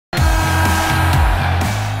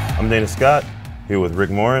I'm Dana Scott, here with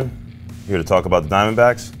Rick Morin, here to talk about the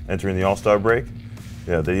Diamondbacks entering the All-Star break.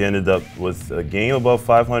 Yeah, they ended up with a game above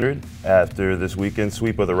 500 after this weekend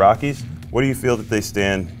sweep of the Rockies. What do you feel that they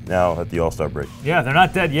stand now at the All-Star break? Yeah, they're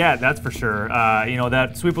not dead yet, that's for sure. You know,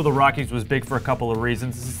 that sweep of the Rockies was big for a couple of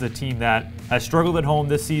reasons. This is a team that has struggled at home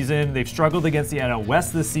this season. They've struggled against the NL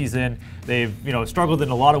West this season. They've, struggled in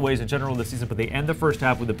a lot of ways in general this season, but they end the first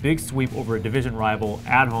half with a big sweep over a division rival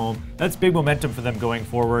at home. That's big momentum for them going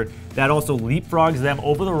forward. That also leapfrogs them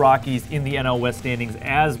over the Rockies in the NL West standings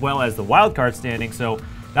as well as the wild card standings. So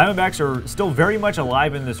Diamondbacks are still very much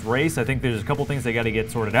alive in this race. I think there's a couple things they got to get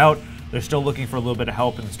sorted out. They're still looking for a little bit of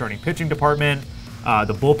help in the starting pitching department.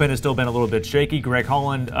 The bullpen has still been a little bit shaky. Greg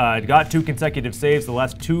Holland got 2 consecutive saves the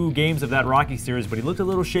last 2 games of that Rocky series, but he looked a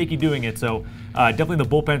little shaky doing it. So definitely the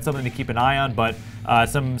bullpen something to keep an eye on. But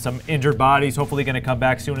some injured bodies hopefully going to come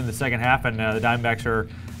back soon in the second half, and the Diamondbacks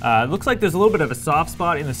are. Looks like there's a little bit of a soft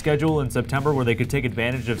spot in the schedule in September where they could take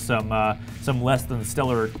advantage of some less than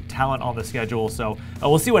stellar talent on the schedule. So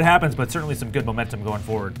we'll see what happens, but certainly some good momentum going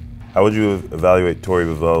forward. How would you evaluate Torey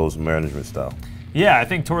Lovullo's management style? Yeah, I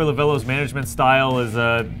think Torey Lovullo's management style is,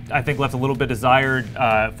 I think, left a little bit desired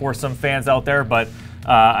for some fans out there. But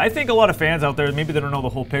I think a lot of fans out there, maybe they don't know the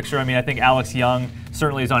whole picture. I mean, I think Alex Young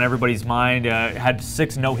certainly is on everybody's mind. Had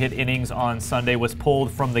 6 no-hit innings on Sunday, was pulled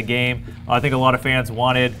from the game. I think a lot of fans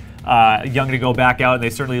wanted Young to go back out, and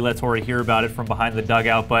they certainly let Torey hear about it from behind the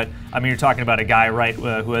dugout. But I mean, you're talking about a guy, right,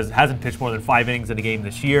 who hasn't pitched more than 5 innings in a game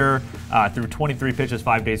this year, threw 23 pitches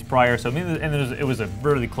 5 days prior. So I mean, and it was a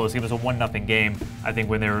really close game. It was a 1-0 game, I think,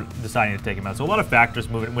 when they were deciding to take him out. So a lot of factors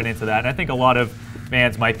went into that, and I think a lot of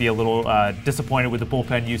fans might be a little disappointed with the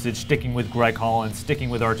bullpen usage, sticking with Greg Holland,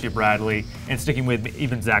 sticking with Archie Bradley, and sticking with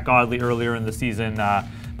even Zach Godley earlier in the season.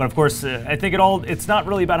 But of course, I think it's not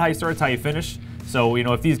really about how you start, it's how you finish. So,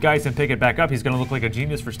 if these guys can pick it back up, he's going to look like a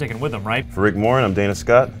genius for sticking with them, right? For Rick Morin, I'm Dana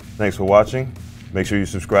Scott. Thanks for watching. Make sure you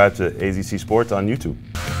subscribe to AZC Sports on YouTube.